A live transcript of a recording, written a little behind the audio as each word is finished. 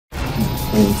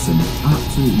awesome,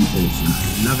 absolutely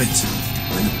awesome. Love it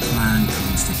when a plan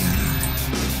comes together.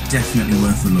 Definitely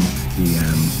worth a look.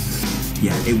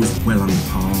 Yeah, it was well on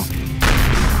par.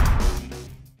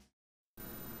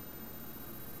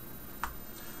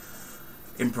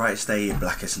 In Brightest Day, in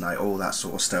Blackest Night, all that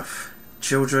sort of stuff.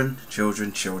 Children.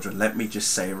 Let me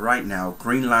just say right now,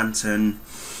 Green Lantern.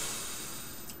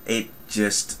 It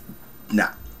just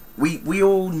We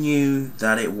all knew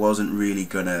that it wasn't really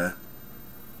gonna.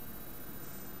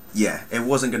 Yeah, it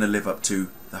wasn't gonna live up to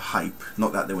the hype.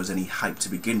 Not that there was any hype to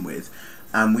begin with,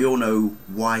 and we all know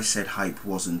why said hype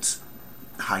wasn't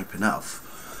hype enough.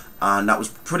 And that was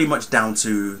pretty much down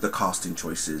to the casting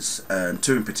choices.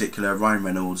 Two in particular, Ryan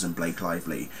Reynolds and Blake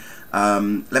Lively.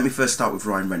 Let me first start with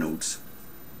Ryan Reynolds.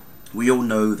 We all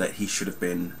know that he should have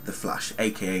been the Flash,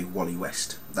 aka Wally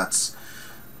West. That's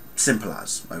simple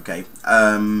as, okay?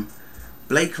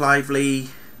 Blake Lively,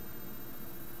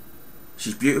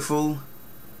 she's beautiful,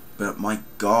 but my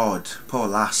God, poor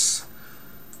lass.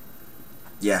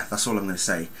 Yeah, that's all I'm going to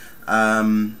say.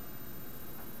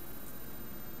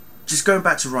 Just going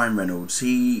back to Ryan Reynolds,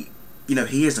 he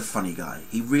is a funny guy.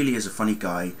 He really is a funny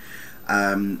guy.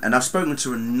 And I've spoken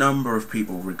to a number of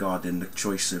people regarding the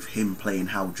choice of him playing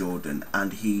Hal Jordan,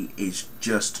 and he is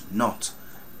just not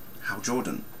Hal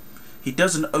Jordan. He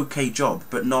does an okay job,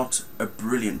 but not a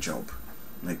brilliant job.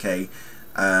 Okay,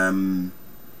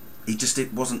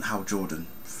 it wasn't Hal Jordan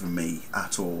for me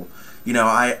at all.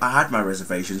 I had my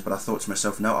reservations, but I thought to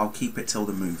myself, no, I'll keep it till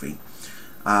the movie.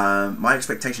 My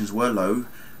expectations were low,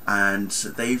 and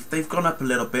they've gone up a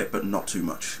little bit, but not too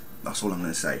much. That's all I'm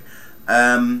going to say.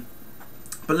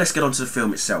 But let's get on to the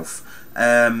film itself.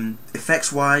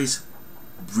 Effects wise,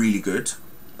 really good.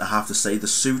 I have to say the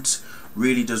suit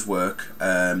really does work.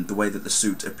 The way that the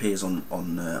suit appears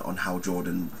on Hal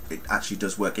Jordan, it actually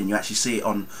does work, and you actually see it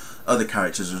on other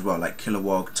characters as well, like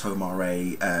Kilowog,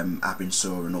 Tomar-Re, Abin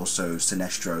Sur, and also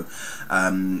Sinestro.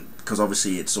 Because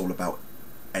obviously it's all about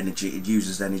energy. It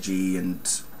uses energy,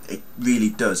 and it really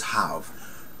does have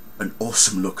an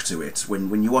awesome look to it.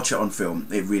 When you watch it on film,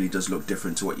 it really does look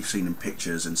different to what you've seen in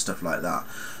pictures and stuff like that.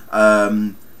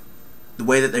 The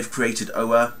way that they've created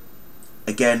Oa,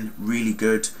 again, really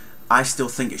good. I still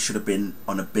think it should have been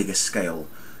on a bigger scale,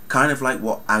 kind of like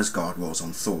what Asgard was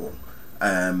on Thor,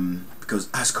 because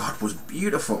Asgard was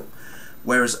beautiful,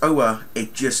 whereas Oa,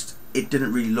 it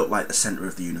didn't really look like the centre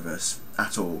of the universe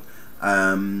at all.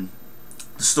 The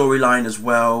storyline as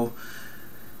well,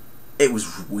 it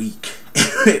was weak.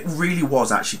 It really was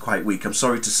actually quite weak. I'm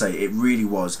sorry to say, it really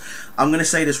was. I'm going to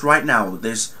say this right now.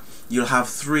 You'll have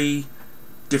three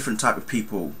different type of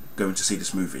people going to see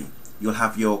this movie. You'll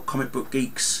have your comic book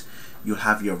geeks, you'll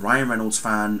have your Ryan Reynolds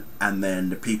fan, and then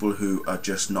the people who are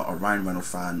just not a Ryan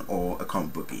Reynolds fan or a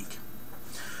comic book geek.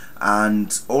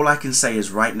 And all I can say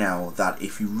is right now that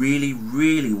if you really,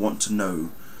 really want to know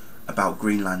about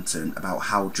Green Lantern, about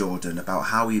Hal Jordan, about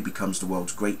how he becomes the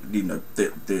world's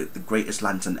the greatest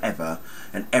Lantern ever,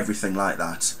 and everything like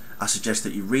that, I suggest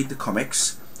that you read the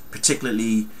comics,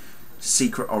 particularly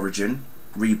Secret Origin,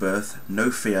 Rebirth,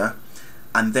 No Fear,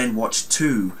 and then watch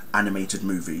two animated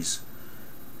movies,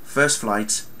 First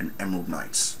Flight and Emerald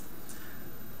Knights.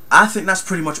 I think that's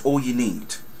pretty much all you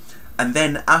need. And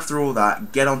then after all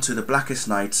that, get onto the Blackest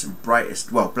Night and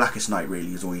Blackest Night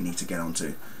really is all you need to get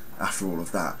onto after all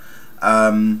of that.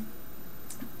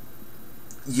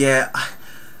 Yeah,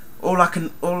 all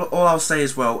I'll say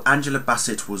is, well, Angela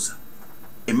Bassett was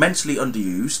immensely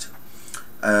underused.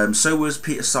 So was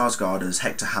Peter Sarsgaard as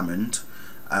Hector Hammond.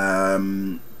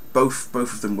 Both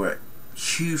of them were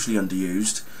hugely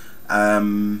underused.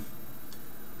 As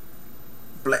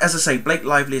I say, Blake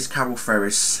Lively as Carol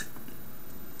Ferris,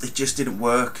 it just didn't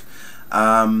work.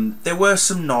 There were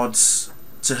some nods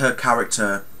to her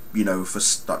character, for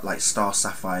like Star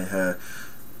Sapphire.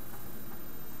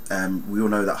 We all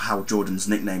know that Hal Jordan's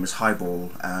nickname is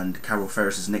Highball, and Carol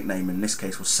Ferris's nickname in this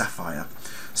case was Sapphire.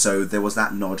 So there was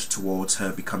that nod towards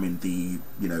her becoming a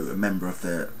member of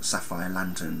the Sapphire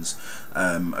Lanterns.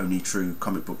 Only true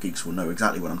comic book geeks will know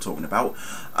exactly what I'm talking about.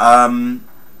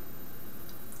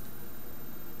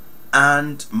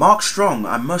 And Mark Strong,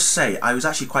 I must say, I was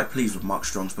actually quite pleased with Mark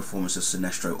Strong's performance as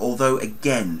Sinestro, although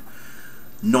again,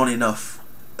 not enough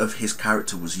of his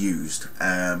character was used.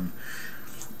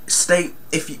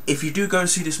 If you do go and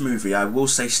see this movie, I will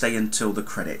say stay until the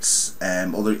credits,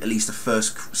 or at least the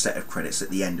first set of credits at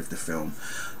the end of the film.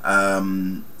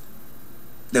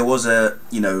 There was a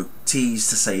tease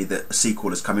to say that a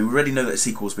sequel is coming. We already know that a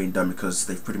sequel is being done because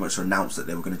they've pretty much announced that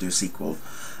they were going to do a sequel.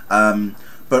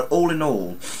 But all in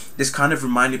all, this kind of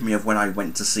reminded me of when I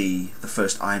went to see the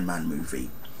first Iron Man movie.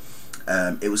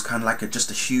 It was kind of like just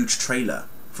a huge trailer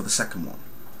for the second one,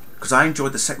 because I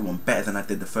enjoyed the second one better than I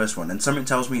did the first one, and something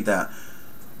tells me that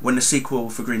when the sequel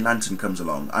for Green Lantern comes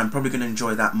along, I'm probably going to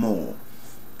enjoy that more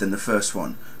than the first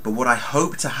one. But what I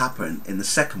hope to happen in the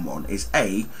second one is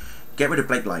A, get rid of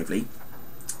Blake Lively.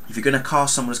 If you're going to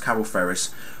cast someone as Carol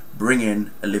Ferris, bring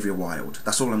in Olivia Wilde.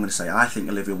 That's all I'm going to say. I think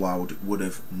Olivia Wilde would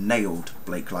have nailed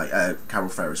Carol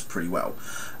Ferris pretty well.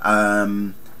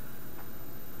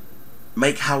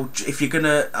 If you're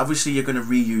gonna, obviously you're gonna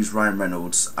reuse Ryan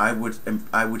Reynolds, I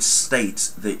would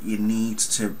state that you need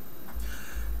to,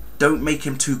 don't make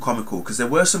him too comical, because there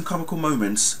were some comical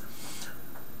moments.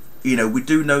 You know, we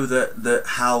do know that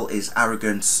Hal is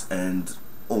arrogant and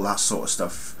all that sort of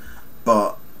stuff,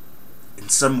 but in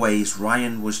some ways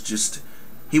Ryan was just,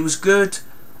 he was good,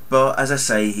 but as I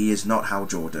say, he is not Hal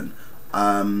Jordan.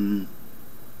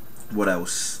 What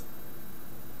else?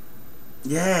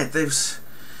 Yeah, there's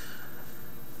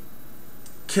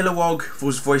Kilowog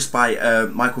was voiced by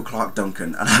Michael Clark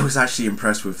Duncan, and I was actually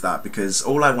impressed with that, because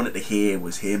all I wanted to hear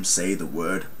was him say the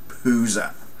word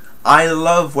Pooza. I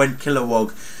love when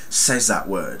Kilowog says that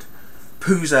word.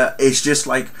 Pooza is just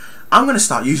like, I'm going to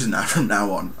start using that from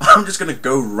now on. I'm just going to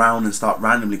go round and start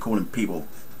randomly calling people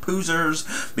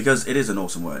Poozers, because it is an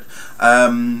awesome word.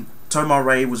 Tomar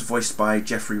Ray was voiced by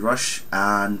Jeffrey Rush,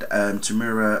 and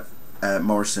Tamura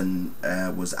Morrison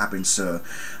was Abin Sur.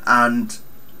 And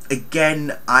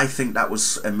again, I think that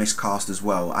was a miscast as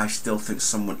well. I still think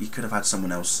you could have had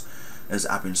someone else as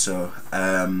Abin Sur.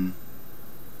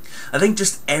 I think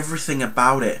just everything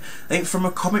about it. I think from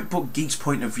a comic book geek's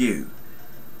point of view,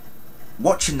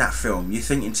 watching that film, you're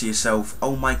thinking to yourself,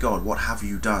 oh my god, what have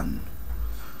you done?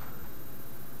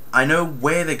 I know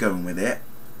where they're going with it,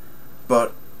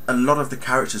 but a lot of the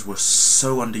characters were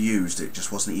so underused, it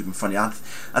just wasn't even funny. I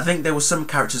think there were some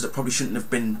characters that probably shouldn't have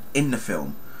been in the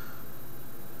film.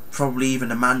 Probably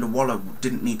even Amanda Waller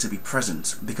didn't need to be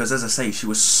present, because as I say, she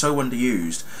was so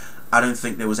underused. I don't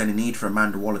think there was any need for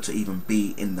Amanda Waller to even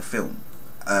be in the film.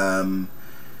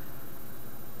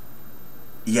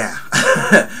 Yeah.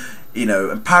 You know,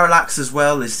 and Parallax as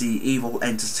well is the evil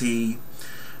entity.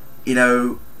 You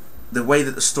know, the way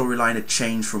that the storyline had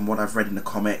changed from what I've read in the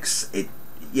comics,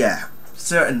 yeah,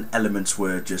 certain elements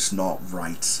were just not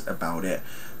right about it.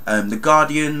 The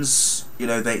Guardians, you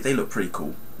know, they look pretty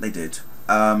cool. They did.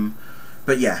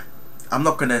 But yeah, I'm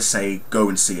not going to say go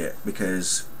and see it,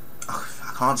 because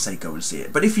I can't say go and see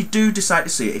it. But if you do decide to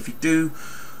see it, if you do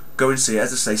go and see it,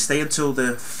 as I say, stay until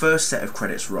the first set of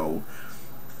credits roll,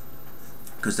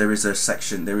 because there is a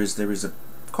section, there is a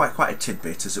quite a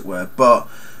tidbit, as it were. But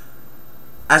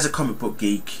as a comic book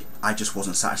geek, I just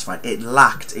wasn't satisfied. It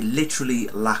literally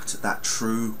lacked that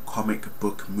true comic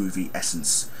book movie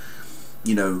essence.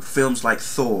 You know, films like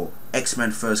Thor, X-Men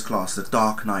First Class, The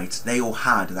Dark Knight, they all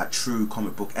had that true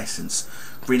comic book essence.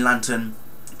 Green Lantern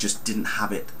just didn't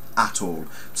have it at all.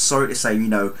 Sorry to say, you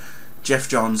know, Jeff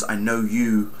Johns, I know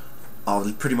you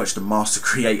are pretty much the master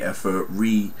creator for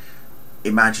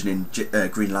reimagining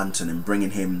Green Lantern and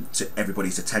bringing him to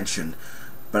everybody's attention,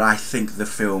 but I think the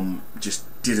film just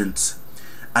didn't.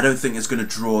 I don't think it's going to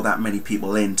draw that many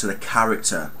people into the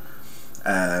character.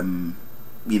 You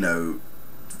know,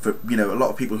 for a lot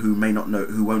of people who may not know,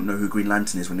 who won't know who Green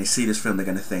Lantern is, when they see this film, they're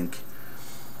going to think,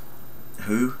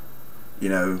 who? You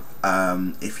know,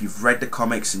 if you've read the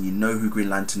comics and you know who Green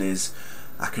Lantern is,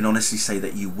 I can honestly say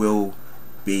that you will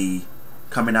be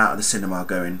coming out of the cinema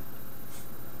going,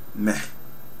 meh,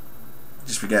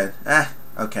 just forget,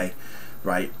 okay,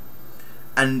 right.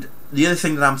 And the other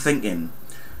thing that I'm thinking,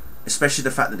 especially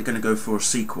the fact that they're going to go for a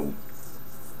sequel,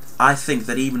 I think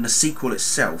that even the sequel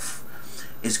itself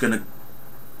is going to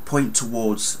point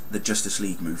towards the Justice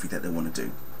League movie that they want to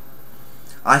do.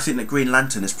 I think that Green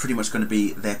Lantern is pretty much going to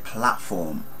be their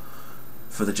platform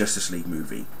for the Justice League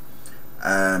movie.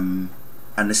 And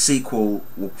the sequel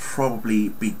will probably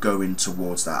be going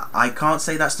towards that. I can't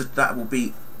say that's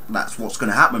what's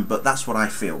going to happen, but that's what I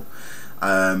feel.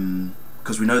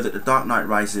 Because we know that The Dark Knight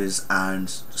Rises and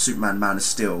Superman Man of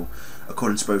Steel,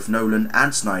 according to both Nolan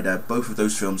and Snyder, both of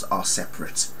those films are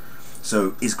separate.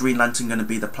 So is Green Lantern going to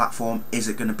be the platform? Is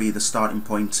it going to be the starting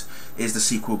point? Is the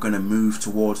sequel going to move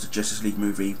towards the Justice League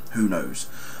movie? Who knows?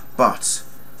 But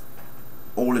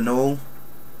all in all,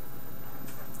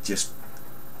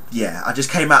 yeah, I just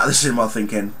came out of the cinema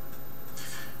thinking,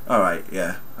 alright,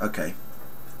 yeah, okay,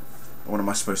 what am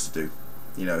I supposed to do?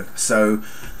 You know, so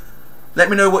let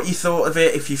me know what you thought of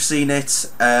it, if you've seen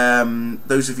it.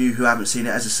 Those of you who haven't seen it,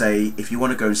 as I say, if you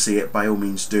want to go and see it, by all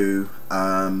means do.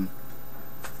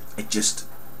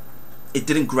 It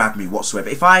didn't grab me whatsoever.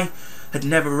 If I had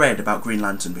never read about Green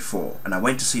Lantern before and I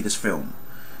went to see this film,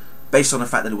 based on the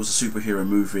fact that it was a superhero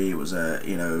movie, it was a,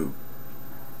 you know,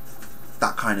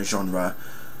 that kind of genre,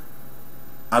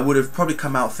 I would have probably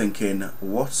come out thinking,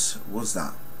 what was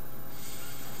that?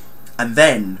 And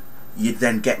then you'd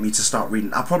then get me to start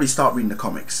reading. I'll probably start reading the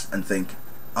comics and think,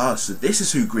 oh, so this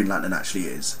is who Green Lantern actually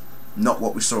is, not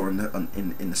what we saw in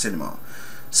the cinema.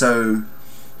 So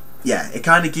yeah, it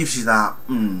kind of gives you that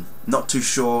not too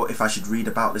sure if I should read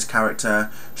about this character,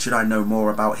 should I know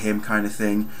more about him kind of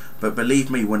thing. But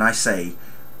believe me when I say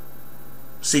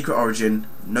Secret Origin,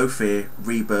 No Fear,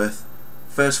 Rebirth,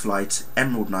 First Flight,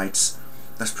 Emerald Knights,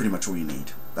 that's pretty much all you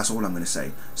need. That's all I'm going to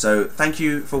say. So thank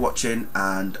you for watching,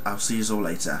 and I'll see you all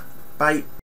later. Bye.